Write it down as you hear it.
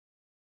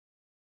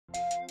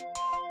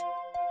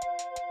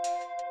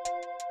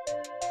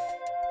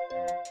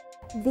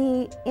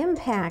The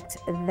impact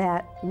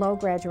that low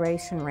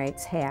graduation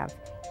rates have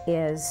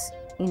is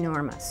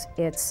enormous.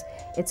 It's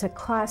a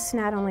cost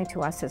not only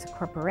to us as a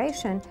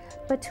corporation,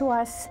 but to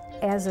us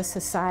as a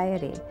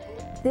society.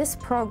 This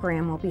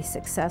program will be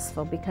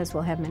successful because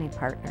we'll have many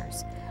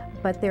partners.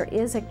 But there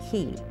is a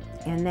key,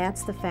 and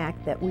that's the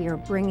fact that we are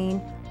bringing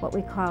what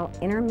we call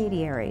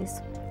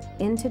intermediaries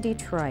into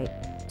Detroit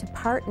to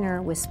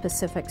partner with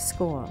specific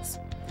schools.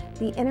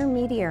 The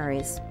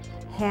intermediaries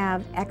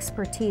have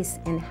expertise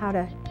in how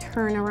to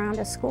turn around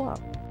a school.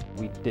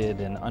 We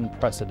did an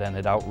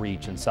unprecedented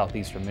outreach in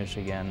Southeastern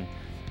Michigan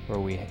where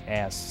we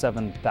asked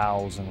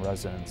 7,000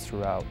 residents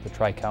throughout the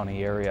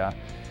Tri-County area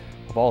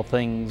of all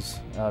things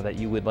that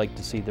you would like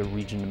to see the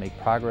region to make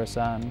progress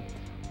on,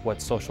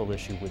 what social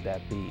issue would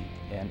that be?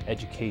 And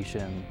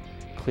education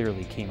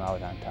clearly came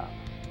out on top.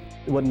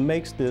 What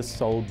makes this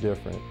so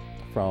different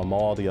from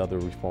all the other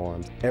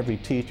reforms, every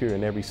teacher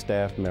and every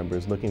staff member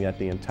is looking at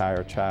the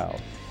entire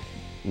child.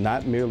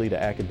 Not merely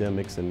the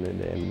academics and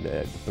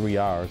the 3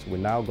 R's, we're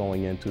now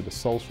going into the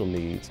social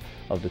needs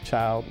of the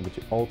child, which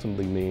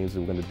ultimately means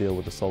we're going to deal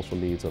with the social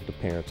needs of the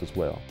parents as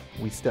well.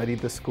 We studied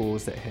the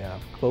schools that have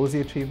closed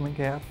the achievement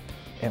gap,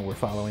 and we're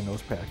following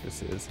those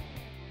practices.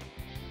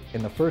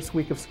 In the first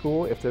week of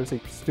school, if there's a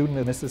student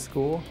that misses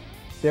school,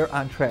 they're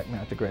on track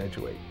not to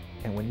graduate.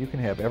 And when you can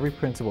have every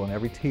principal and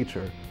every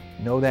teacher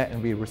know that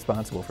and be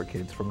responsible for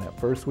kids from that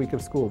first week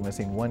of school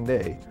missing 1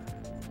 day,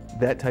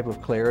 that type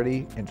of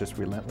clarity and just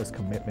relentless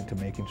commitment to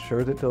making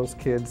sure that those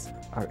kids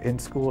are in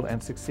school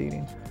and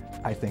succeeding,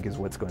 I think is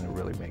what's going to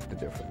really make the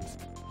difference.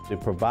 It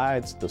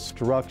provides the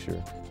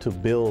structure to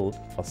build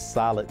a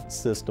solid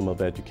system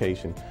of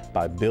education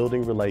by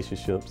building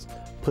relationships,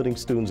 putting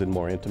students in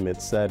more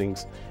intimate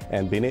settings,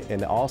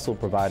 and also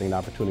providing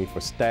opportunity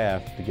for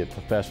staff to get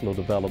professional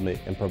development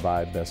and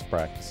provide best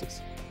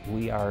practices.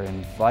 We are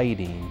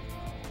inviting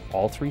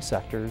all 3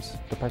 sectors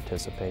to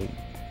participate,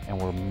 and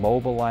we're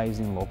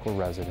mobilizing local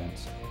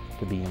residents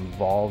to be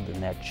involved in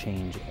that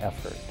change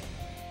effort.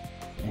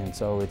 And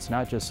so it's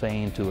not just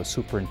saying to a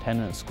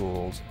superintendent of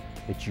schools,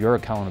 it's your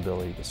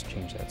accountability to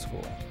change that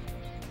school.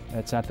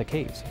 That's not the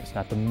case. It's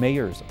not the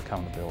mayor's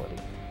accountability.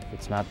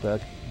 It's not the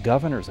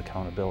governor's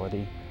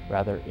accountability.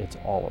 Rather, it's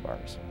all of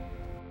ours.